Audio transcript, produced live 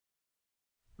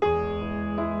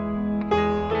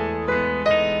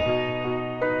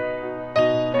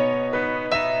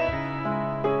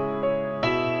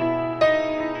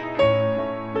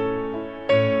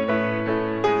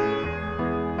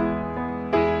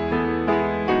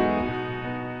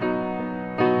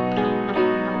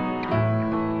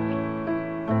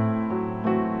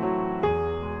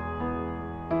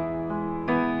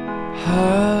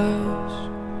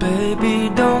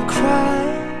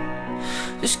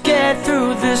get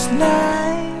through this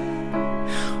night,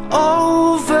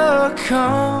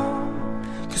 overcome.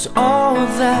 'Cause all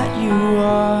that you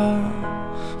are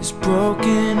is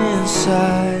broken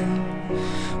inside.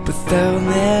 But they'll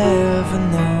never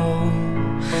know,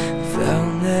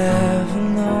 they'll never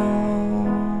know.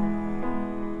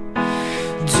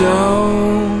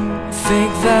 Don't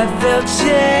think that they'll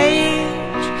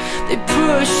change, they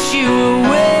push you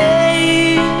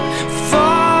away,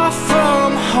 far from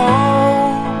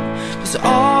home. 'Cause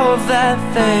all that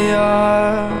they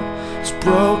are is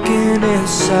broken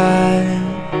inside.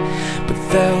 But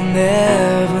they'll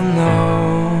never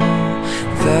know,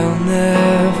 they'll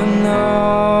never know.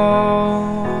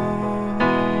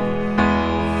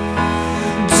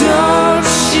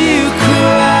 Don't you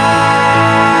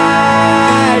cry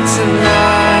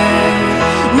tonight,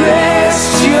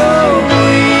 rest your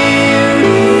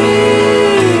weary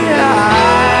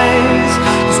eyes.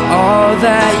 'Cause all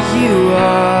that you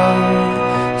are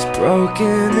is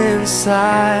broken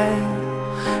inside.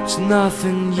 There's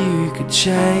nothing you could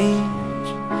change,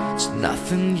 it's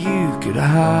nothing you could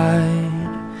hide,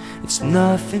 it's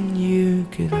nothing you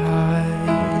could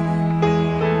hide.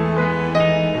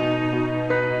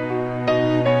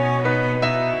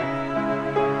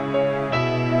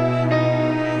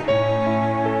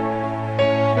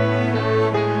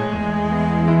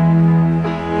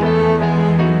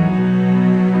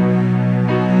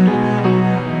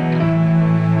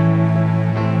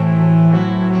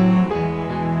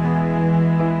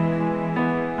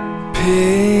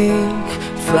 'Pink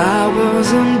flowers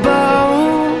and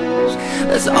bows,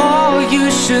 that's all you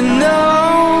should know.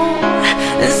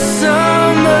 And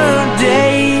summer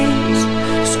days,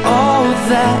 it's all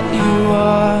that you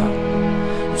are.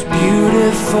 It's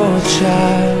beautiful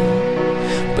child,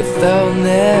 but they'll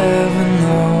never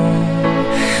know,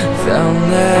 they'll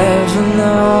never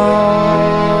know.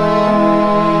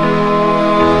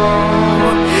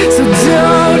 So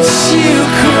don't you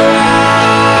cry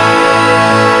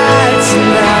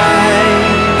tonight,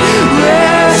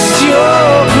 rest your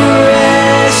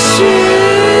precious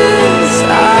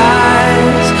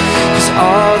eyes. 'Cause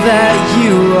all that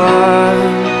you are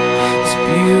is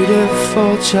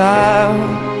beautiful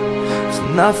child. There's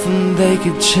nothing they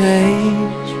could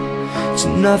change, it's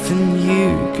nothing you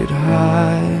could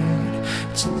hide,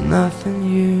 it's nothing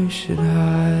you should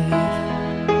hide.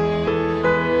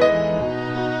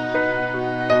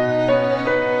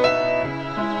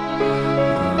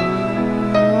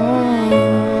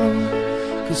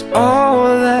 'Cause all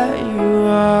that you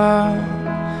are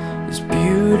is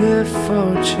beautiful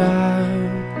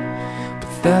child,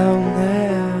 but they'll never